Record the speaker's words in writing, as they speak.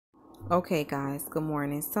Okay, guys, good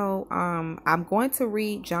morning. So I'm going to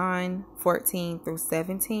read John 14 through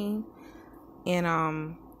 17, and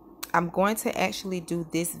I'm going to actually do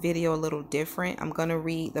this video a little different. I'm going to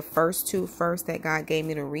read the first two first that God gave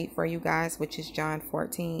me to read for you guys, which is John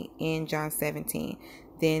 14 and John 17.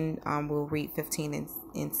 Then we'll read 15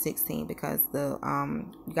 and 16 because the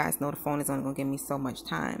you guys know the phone is only going to give me so much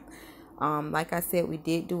time. Like I said, we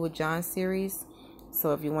did do a John series.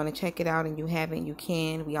 So if you want to check it out and you haven't, you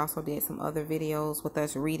can. We also did some other videos with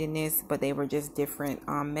us reading this, but they were just different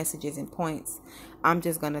messages and points. I'm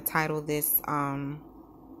just going to title this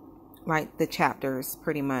like the chapters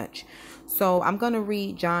pretty much. So I'm going to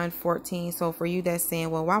read John 14. So for you that's saying,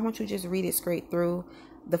 well, why won't you just read it straight through?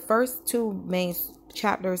 The first two main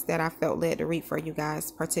chapters that I felt led to read for you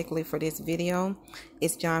guys, particularly for this video,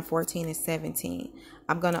 is John 14 and 17.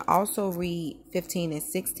 I'm going to also read 15 and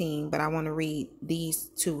 16, but I want to read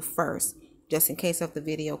these two first, just in case if the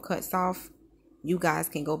video cuts off. You guys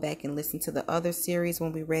can go back and listen to the other series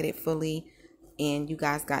when we read it fully, and you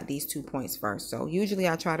guys got these 2 points first. So usually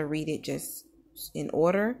I try to read it just in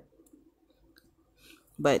order,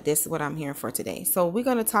 but this is what I'm here for today. So we're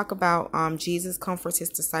going to talk about Jesus comforts his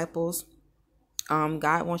disciples.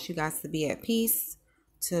 God wants you guys to be at peace,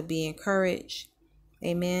 to be encouraged.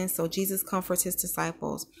 Amen. So Jesus comforts his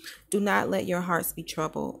disciples. Do not let your hearts be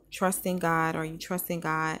troubled. Trust in God. Are you trusting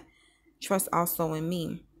God? Trust also in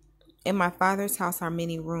me. In my Father's house are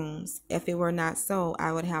many rooms. If it were not so,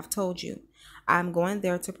 I would have told you. I am going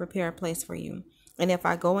there to prepare a place for you. And if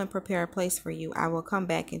I go and prepare a place for you, I will come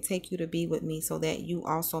back and take you to be with me so that you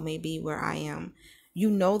also may be where I am. You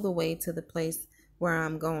know the way to the place where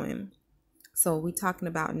I'm going. So we're talking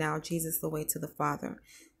about now Jesus, the way to the Father.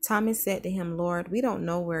 Thomas said to him, Lord, we don't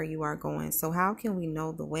know where you are going, so how can we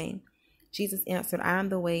know the way? Jesus answered, I am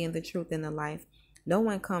the way and the truth and the life. No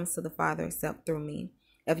one comes to the Father except through me.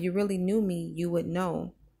 If you really knew me, you would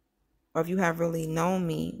know, or if you have really known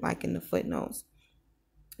me, like in the footnotes,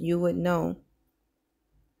 you would know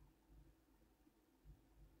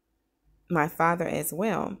my Father as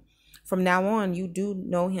well. From now on, you do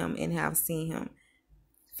know him and have seen him.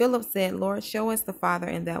 Philip said, Lord, show us the Father,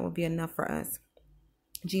 and that will be enough for us.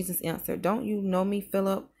 Jesus answered, don't you know me,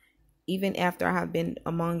 Philip, even after I have been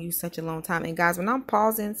among you such a long time? And guys, when I'm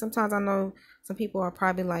pausing, sometimes I know some people are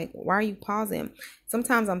probably like, why are you pausing?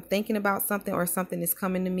 Sometimes I'm thinking about something, or something is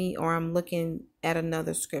coming to me, or I'm looking at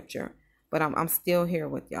another scripture, but I'm still here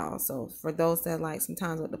with y'all. So for those that like,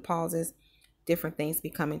 sometimes with the pauses, different things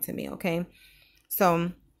be coming to me. Okay.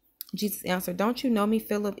 So Jesus answered, don't you know me,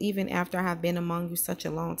 Philip, even after I have been among you such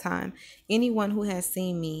a long time? Anyone who has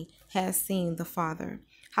seen me has seen the Father.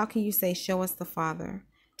 How can you say, show us the Father?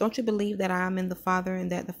 Don't you believe that I am in the Father and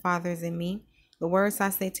that the Father is in me? The words I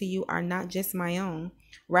say to you are not just my own.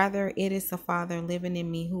 Rather, it is the Father living in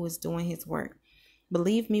me who is doing his work.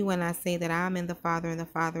 Believe me when I say that I am in the Father and the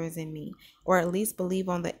Father is in me, or at least believe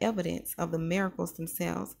on the evidence of the miracles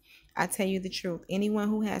themselves. I tell you the truth, anyone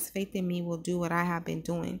who has faith in me will do what I have been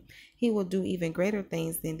doing. He will do even greater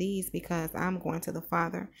things than these, because I'm going to the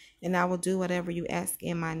Father, and I will do whatever you ask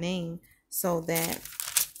in my name, so that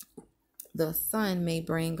the Son may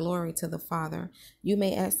bring glory to the Father. You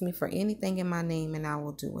may ask me for anything in my name, and I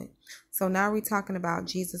will do it. So now we're talking about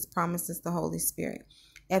Jesus promises the Holy Spirit.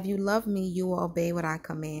 If you love me, you will obey what I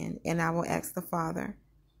command, and I will ask the Father,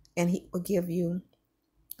 and he will give you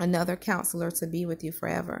another counselor to be with you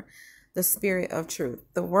forever, the Spirit of truth.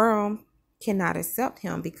 The world cannot accept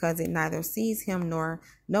him because it neither sees him nor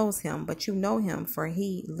knows him, but you know him, for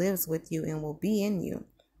he lives with you and will be in you.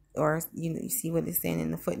 Or you see what it's saying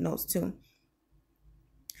in the footnotes too.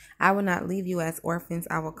 I will not leave you as orphans.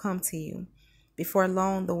 I will come to you. Before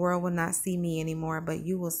long, the world will not see me anymore, but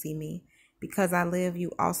you will see me. Because I live,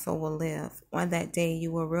 you also will live. On that day,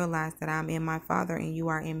 you will realize that I am in my Father, and you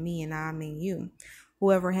are in me, and I am in you.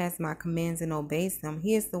 Whoever has my commands and obeys them,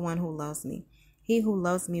 he is the one who loves me. He who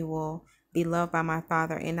loves me will be loved by my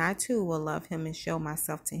Father, and I too will love him and show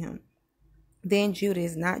myself to him. Then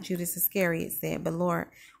Judas, not Judas Iscariot, said, but Lord,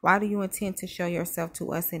 why do you intend to show yourself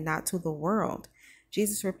to us and not to the world?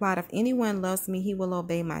 Jesus replied, if anyone loves me, he will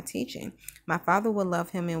obey my teaching. My Father will love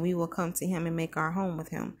him, and we will come to him and make our home with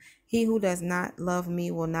him. He who does not love me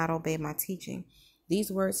will not obey my teaching.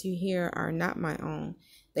 These words you hear are not my own.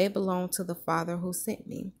 They belong to the Father who sent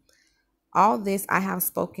me. All this I have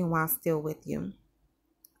spoken while still with you.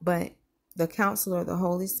 But the Counselor, the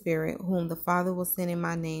Holy Spirit, whom the Father will send in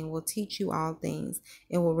my name, will teach you all things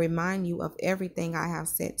and will remind you of everything I have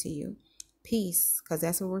said to you. Peace, because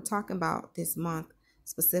that's what we're talking about this month,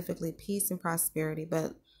 specifically peace and prosperity.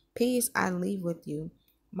 But peace I leave with you.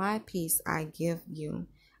 My peace I give you.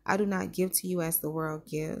 I do not give to you as the world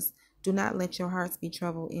gives. Do not let your hearts be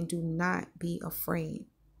troubled, and do not be afraid.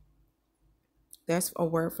 There's a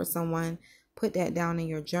word for someone. Put that down in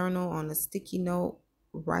your journal, on a sticky note.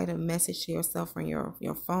 Write a message to yourself on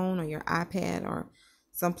your phone or your iPad or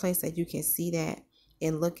someplace that you can see that,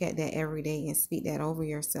 and look at that every day and speak that over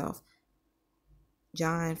yourself.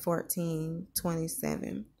 John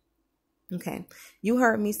 14:27. Okay. You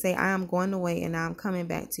heard me say, I am going away and I'm coming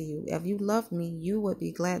back to you. If you loved me, you would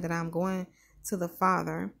be glad that I'm going to the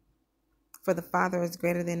Father, for the Father is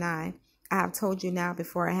greater than I. I have told you now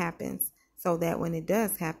before it happens, so that when it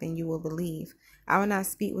does happen, you will believe. I will not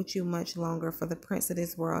speak with you much longer, for the prince of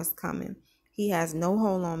this world is coming. He has no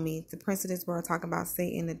hold on me. The prince of this world, talking about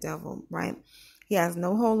Satan, the devil, right? He has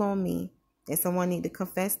no hold on me, and someone need to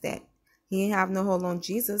confess that. He ain't have no hold on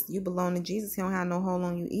Jesus. You belong to Jesus. He don't have no hold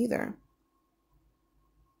on you either.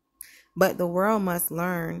 But the world must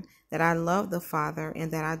learn that I love the Father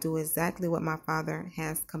and that I do exactly what my Father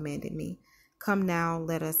has commanded me. Come now,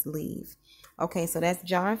 let us leave. Okay, so that's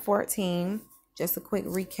John 14. Just a quick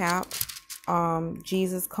recap.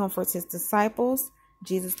 Jesus comforts his disciples.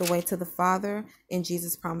 Jesus the way to the Father, and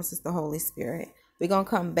Jesus promises the Holy Spirit. We're going to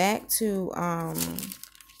come back to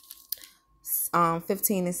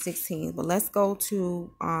 15 and 16, but let's go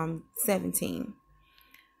to 17.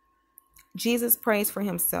 Jesus prays for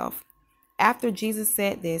himself. After Jesus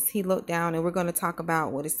said this, he looked down, and we're going to talk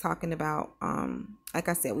about what it's talking about. Like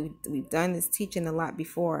I said, we've done this teaching a lot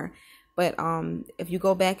before, but if you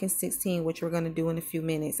go back in 16, which we're going to do in a few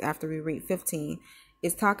minutes after we read 15,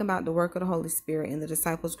 it's talking about the work of the Holy Spirit, and the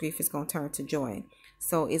disciples' grief is going to turn to joy.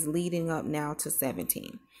 So it's leading up now to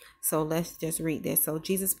 17. So let's just read this. So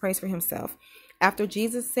Jesus prays for himself. After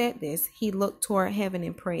Jesus said this, he looked toward heaven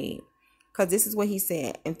and prayed. Because this is what he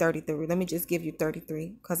said in 33. Let me just give you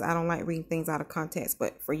 33, because I don't like reading things out of context.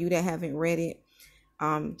 But for you that haven't read it,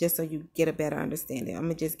 just so you get a better understanding, I'm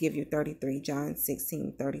going to just give you 33, John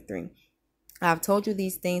 16:33. I have told you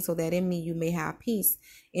these things so that in me you may have peace.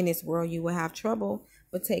 In this world you will have trouble,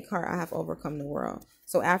 but take heart, I have overcome the world.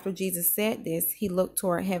 So after Jesus said this, he looked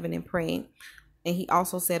toward heaven and prayed. And he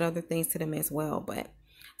also said other things to them as well. But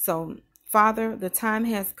so, Father, the time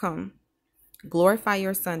has come. Glorify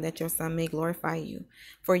your Son, that your Son may glorify you.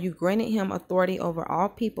 For you granted him authority over all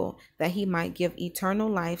people, that he might give eternal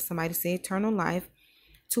life. Somebody say eternal life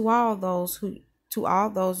to all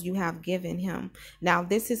those you have given him. Now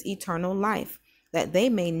this is eternal life, that they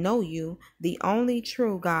may know you, the only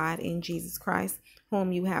true God, in Jesus Christ,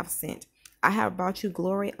 whom you have sent. I have brought you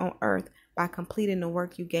glory on earth by completing the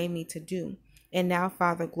work you gave me to do. And now,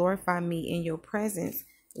 Father, glorify me in your presence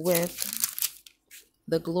with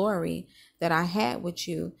the glory that I had with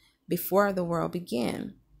you before the world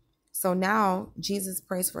began. So now Jesus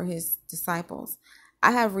prays for his disciples.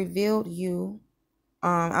 I have revealed you.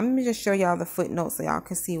 I'm going to just show y'all the footnotes so y'all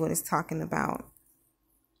can see what it's talking about.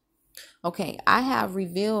 Okay, I have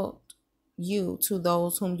revealed you to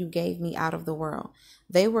those whom you gave me out of the world.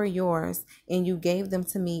 They were yours, and you gave them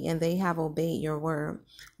to me, and they have obeyed your word.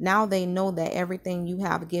 Now they know that everything you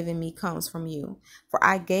have given me comes from you. For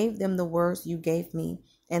I gave them the words you gave me,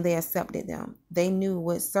 and they accepted them. They knew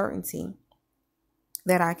with certainty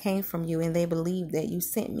that I came from you, and they believed that you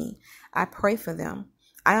sent me. I pray for them.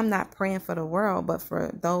 I am not praying for the world, but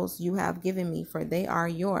for those you have given me, for they are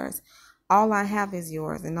yours. All I have is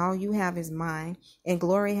yours, and all you have is mine, and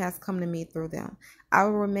glory has come to me through them. I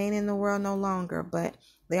will remain in the world no longer, but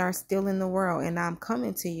they are still in the world, and I'm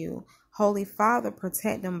coming to you. Holy Father,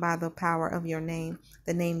 protect them by the power of your name,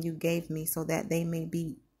 the name you gave me, so that they may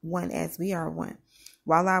be one as we are one.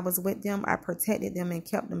 While I was with them, I protected them and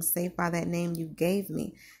kept them safe by that name you gave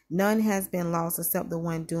me. None has been lost except the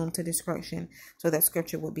one doomed to destruction, so that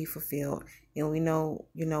scripture would be fulfilled. And we know,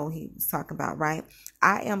 he's talking about, right?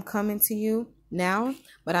 I am coming to you now,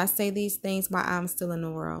 but I say these things while I'm still in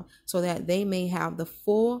the world, so that they may have the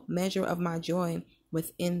full measure of my joy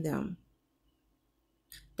within them.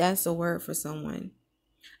 That's a word for someone.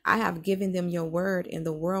 I have given them your word, and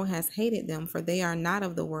the world has hated them, for they are not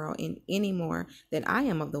of the world any more than I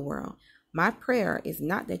am of the world. My prayer is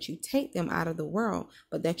not that you take them out of the world,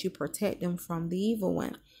 but that you protect them from the evil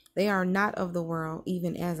one. They are not of the world,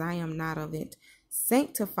 even as I am not of it.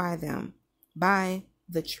 Sanctify them by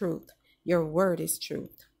the truth. Your word is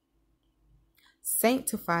truth.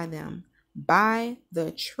 Sanctify them by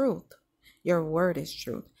the truth. Your word is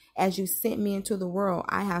truth. As you sent me into the world,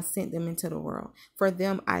 I have sent them into the world. For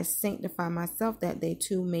them I sanctify myself, that they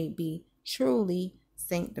too may be truly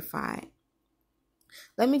sanctified.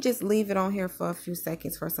 Let me just leave it on here for a few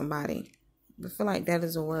seconds for somebody. I feel like that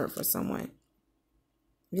is a word for someone.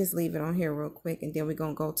 Just leave it on here real quick, and then we're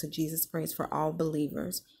going to go to Jesus prays for all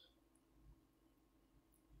believers.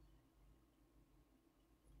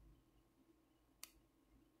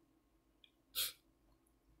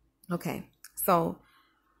 Okay, so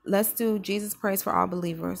let's do Jesus prays for all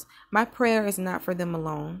believers. My prayer is not for them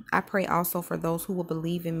alone. I pray also for those who will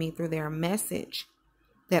believe in me through their message,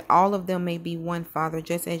 that all of them may be one, Father,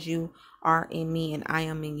 just as you are in me and I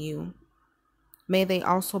am in you. May they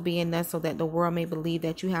also be in us, so that the world may believe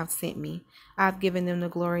that you have sent me. I have given them the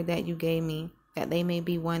glory that you gave me, that they may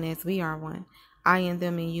be one as we are one. I in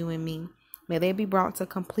them and you in me. May they be brought to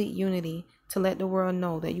complete unity, to let the world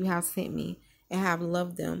know that you have sent me and have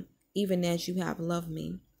loved them, even as you have loved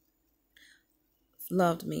me.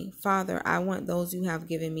 Father, I want those you have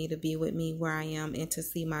given me to be with me where I am and to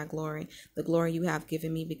see my glory, the glory you have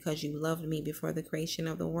given me because you loved me before the creation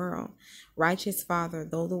of the world. Righteous Father,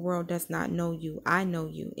 though the world does not know you, I know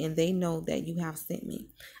you, and they know that you have sent me.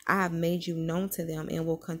 I have made you known to them and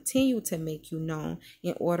will continue to make you known,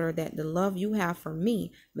 in order that the love you have for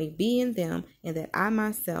me may be in them and that I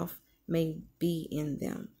myself may be in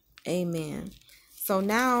them. Amen. So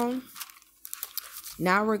now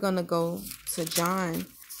we're going to go to John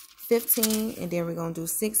 15, and then we're going to do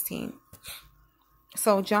 16.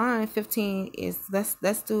 So John 15 is,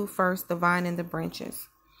 let's do first the vine and the branches.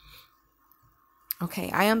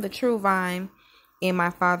 Okay, I am the true vine, and my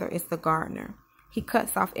Father is the gardener. He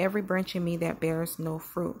cuts off every branch in me that bears no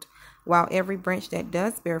fruit, while every branch that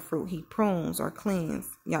does bear fruit, he prunes or cleans.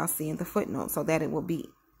 Y'all see in the footnote, so that it will be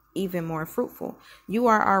even more fruitful. You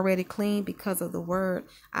are already clean because of the word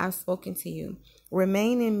I've spoken to you.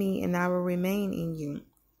 Remain in me, and I will remain in you.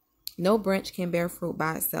 No branch can bear fruit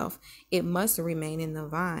by itself. It must remain in the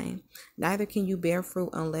vine. Neither can you bear fruit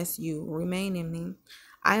unless you remain in me.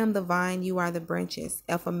 I am the vine, you are the branches.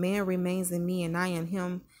 If a man remains in me and I in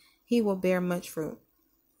him, he will bear much fruit.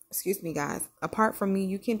 Excuse me, guys. Apart from me,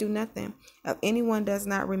 you can do nothing. If anyone does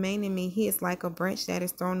not remain in me, he is like a branch that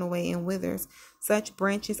is thrown away and withers. Such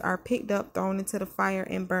branches are picked up, thrown into the fire,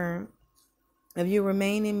 and burned. If you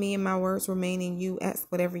remain in me and my words remain in you, ask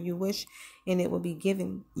whatever you wish, and it will be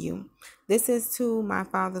given you. This is to my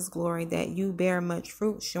Father's glory, that you bear much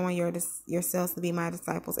fruit, showing yourselves to be my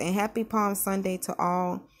disciples. And happy Palm Sunday to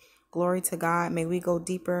all. Glory to God. May we go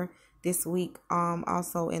deeper this week,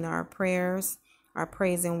 also in our prayers, our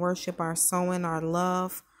praise and worship, our sowing, our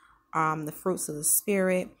love, the fruits of the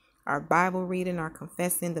Spirit, our Bible reading, our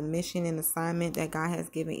confessing, the mission and assignment that God has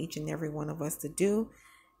given each and every one of us to do.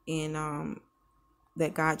 And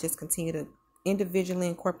that God just continue to individually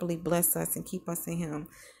and corporately bless us and keep us in him.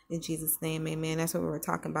 In Jesus' name, amen. That's what we were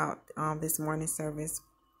talking about this morning service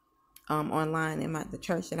online in the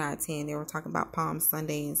church that I attend. They were talking about Palm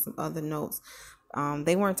Sunday and some other notes.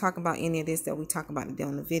 They weren't talking about any of this that we talk about today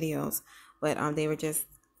on the videos, but they were just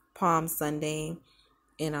Palm Sunday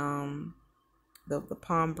and the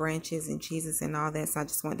palm branches and Jesus and all that. So I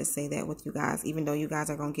just wanted to say that with you guys, even though you guys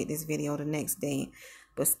are going to get this video the next day,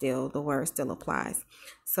 but still the word still applies.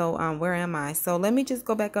 So where am I? So let me just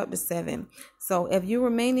go back up to 7. So if you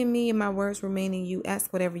remain in me and my words remain in you,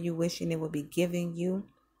 ask whatever you wish and it will be given you.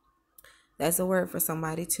 That's a word for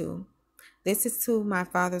somebody too. This is to my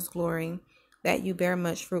Father's glory, that you bear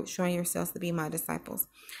much fruit, showing yourselves to be my disciples.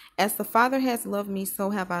 As the Father has loved me, so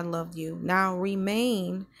have I loved you. Now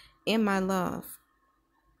remain in my love.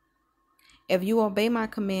 If you obey my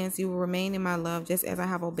commands, you will remain in my love, just as I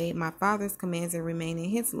have obeyed my Father's commands and remain in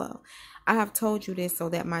his love. I have told you this so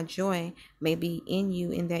that my joy may be in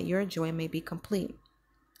you and that your joy may be complete.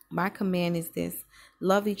 My command is this: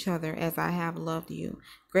 love each other as I have loved you.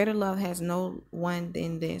 Greater love has no one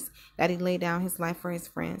than this, that he laid down his life for his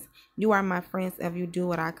friends. You are my friends if you do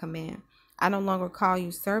what I command. I no longer call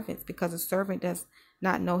you servants, because a servant does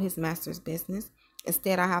not know his master's business.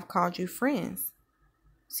 Instead, I have called you friends.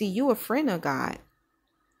 See, you a friend of God,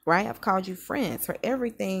 right? I've called you friends. For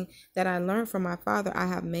everything that I learned from my Father, I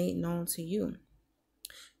have made known to you.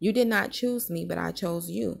 You did not choose me, but I chose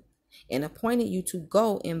you and appointed you to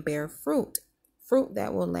go and bear fruit, fruit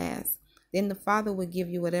that will last. Then the Father will give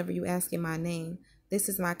you whatever you ask in my name. This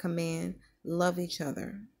is my command: love each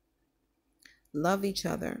other. Love each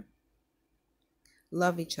other.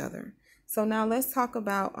 Love each other. So now let's talk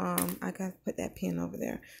about, I got to put that pen over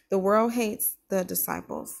there. The world hates the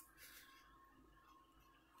disciples.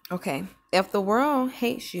 Okay. If the world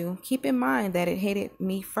hates you, keep in mind that it hated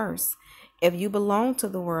me first. If you belong to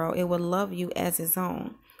the world, it will love you as its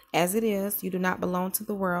own. As it is, you do not belong to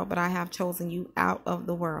the world, but I have chosen you out of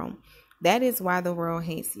the world. That is why the world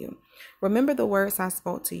hates you. Remember the words I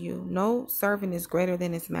spoke to you. No servant is greater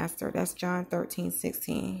than his master. That's John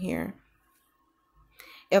 13:16 here.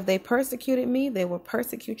 If they persecuted me, they will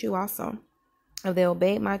persecute you also. If they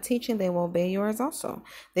obeyed my teaching, they will obey yours also.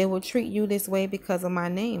 They will treat you this way because of my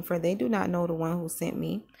name, for they do not know the one who sent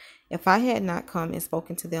me. If I had not come and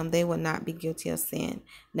spoken to them, they would not be guilty of sin.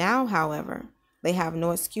 Now, however, they have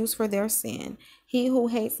no excuse for their sin. He who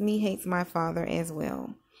hates me hates my Father as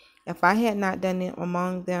well. If I had not done it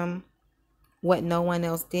among them what no one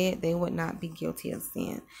else did, they would not be guilty of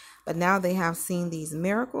sin. But now they have seen these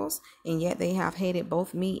miracles, and yet they have hated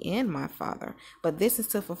both me and my Father. But this is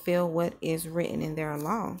to fulfill what is written in their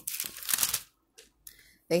law.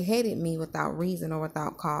 They hated me without reason or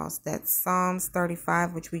without cause. That's Psalms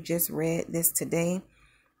 35, which we just read this today.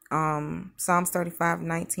 Psalms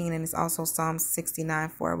 35:19, and it's also Psalms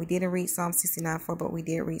 69:4. We didn't read Psalms 69:4, but we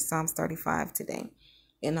did read Psalms 35 today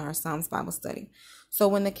in our Psalms Bible study. So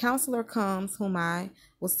when the counselor comes, whom I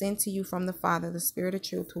will send to you from the Father, the Spirit of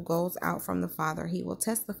truth, who goes out from the Father, he will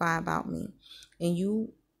testify about me. And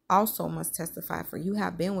you also must testify, for you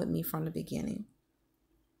have been with me from the beginning.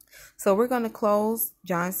 So we're going to close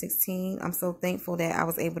John 16. I'm so thankful that I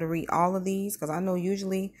was able to read all of these, because I know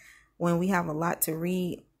usually when we have a lot to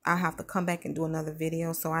read, I have to come back and do another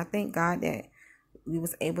video. So I thank God that we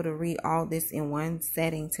was able to read all this in one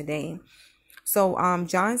setting today. So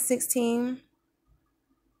John 16.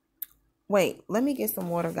 Wait, let me get some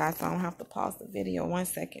water, guys, so I don't have to pause the video. 1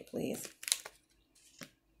 second, please.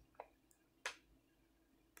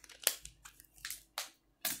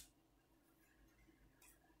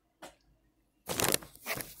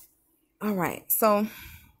 All right, so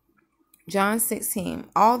John 16.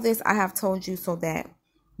 All this I have told you so that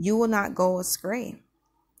you will not go astray.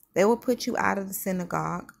 They will put you out of the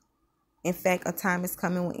synagogue. In fact, a time is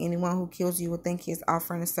coming when anyone who kills you will think he is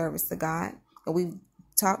offering a service to God. And we've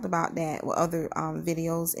talked about that with other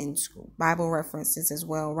videos and Bible references as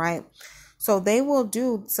well, right? So they will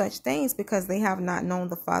do such things because they have not known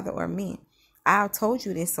the Father or me. I have told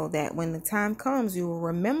you this so that when the time comes, you will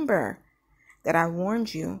remember that I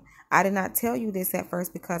warned you. I did not tell you this at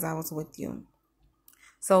first because I was with you.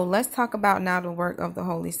 So let's talk about now the work of the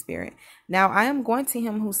Holy Spirit. Now I am going to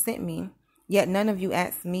him who sent me. Yet none of you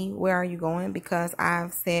asked me, where are you going? Because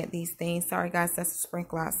I've said these things. Sorry, guys, that's a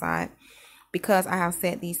sprinkler outside. Because I have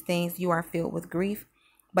said these things, you are filled with grief.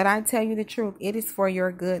 But I tell you the truth, it is for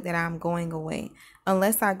your good that I am going away.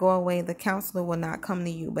 Unless I go away, the counselor will not come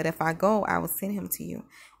to you. But if I go, I will send him to you.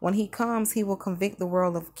 When he comes, he will convict the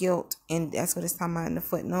world of guilt. And that's what it's talking about in the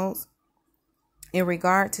footnotes. In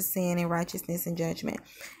regard to sin and righteousness and judgment.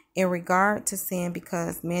 In regard to sin,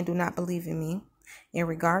 because men do not believe in me. In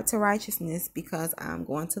regard to righteousness, because I'm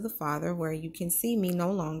going to the Father where you can see me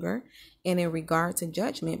no longer. And in regard to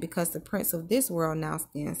judgment, because the prince of this world now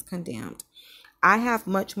stands condemned. I have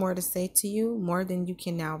much more to say to you, more than you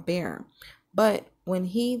can now bear. But when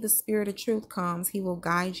he, the Spirit of truth, comes, he will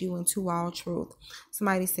guide you into all truth.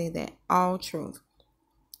 Somebody say that, all truth.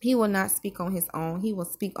 He will not speak on his own. He will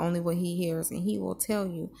speak only what he hears, and he will tell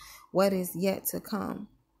you what is yet to come.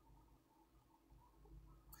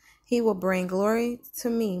 He will bring glory to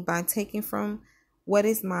me by taking from what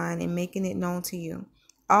is mine and making it known to you.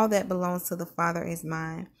 All that belongs to the Father is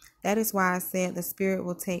mine. That is why I said the Spirit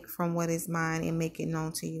will take from what is mine and make it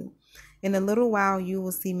known to you. In a little while you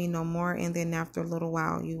will see me no more, and then after a little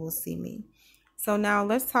while you will see me. So now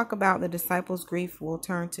let's talk about the disciples' grief will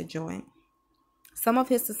turn to joy. Some of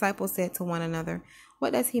his disciples said to one another,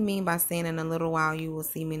 what does he mean by saying in a little while you will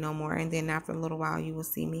see me no more, and then after a little while you will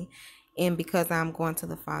see me? And because I'm going to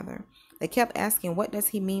the Father. They kept asking, what does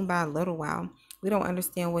he mean by a little while? We don't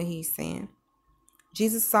understand what he's saying.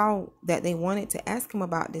 Jesus saw that they wanted to ask him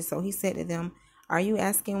about this, so he said to them, are you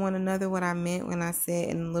asking one another what I meant when I said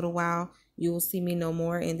in a little while you will see me no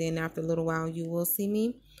more, and then after a little while you will see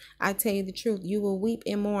me? I tell you the truth, you will weep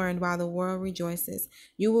and mourn while the world rejoices.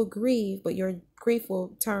 You will grieve, but your grief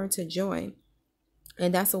will turn to joy.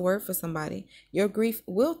 And that's a word for somebody. Your grief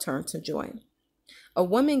will turn to joy. A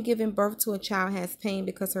woman giving birth to a child has pain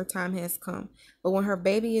because her time has come. But when her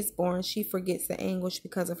baby is born, she forgets the anguish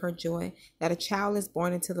because of her joy that a child is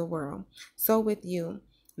born into the world. So with you,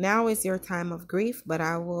 now is your time of grief, but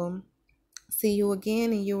I will see you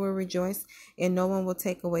again and you will rejoice, and no one will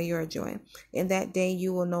take away your joy. In that day,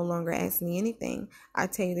 you will no longer ask me anything. I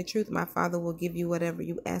tell you the truth, my Father will give you whatever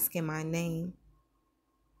you ask in my name.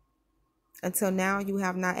 Until now, you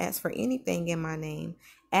have not asked for anything in my name.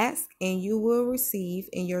 Ask and you will receive,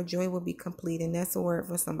 and your joy will be complete. And that's a word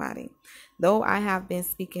for somebody. Though I have been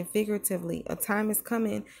speaking figuratively, a time is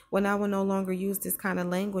coming when I will no longer use this kind of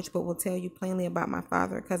language, but will tell you plainly about my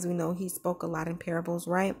Father, because we know he spoke a lot in parables,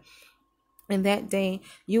 right? In that day,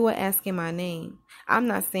 you will ask in my name. I'm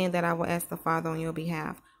not saying that I will ask the Father on your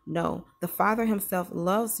behalf. No, the Father himself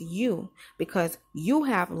loves you because you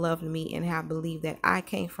have loved me and have believed that I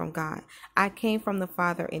came from God. I came from the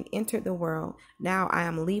Father and entered the world. Now I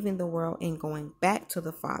am leaving the world and going back to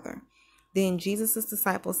the Father. Then Jesus'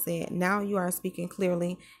 disciples said, now you are speaking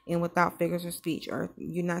clearly and without figures of speech, or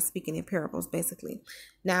you're not speaking in parables, basically.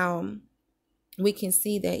 Now, we can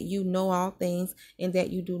see that you know all things and that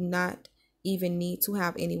you do not even need to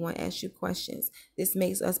have anyone ask you questions. This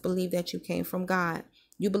makes us believe that you came from God.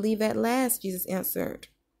 You believe at last, Jesus answered.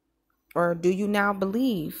 Or do you now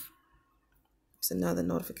believe? It's another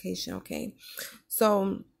notification, okay?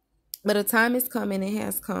 So, but a time is coming and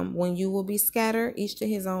has come when you will be scattered, each to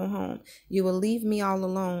his own home. You will leave me all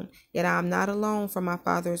alone, yet I am not alone, for my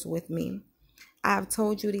Father is with me. I have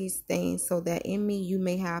told you these things so that in me you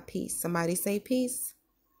may have peace. Somebody say peace.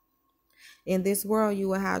 In this world you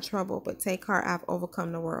will have trouble, but take heart, I've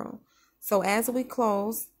overcome the world. So as we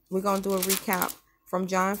close, we're going to do a recap from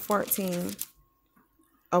John 14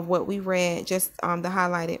 of what we read, just the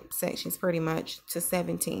highlighted sections pretty much, to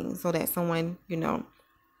 17, so that someone,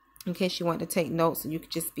 in case you want to take notes, and you could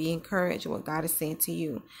just be encouraged what God is saying to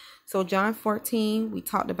you. So John 14, we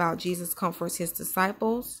talked about Jesus comforts his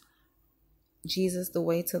disciples. Jesus, the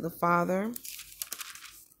way to the Father.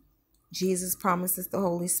 Jesus promises the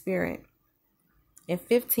Holy Spirit. In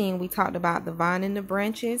 15, we talked about the vine and the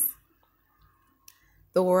branches.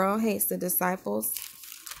 The world hates the disciples.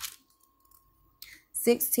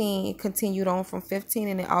 16, it continued on from 15,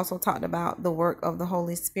 and it also talked about the work of the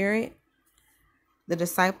Holy Spirit. The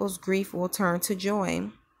disciples' grief will turn to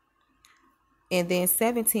joy. And then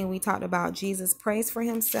 17, we talked about Jesus prays for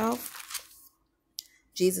himself.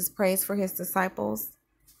 Jesus prays for his disciples.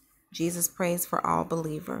 Jesus prays for all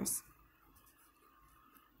believers.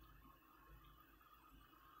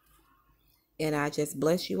 And I just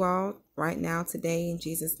bless you all right now today in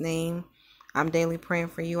Jesus' name. I'm daily praying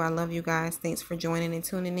for you. I love you guys. Thanks for joining and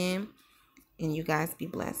tuning in. And you guys be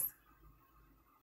blessed.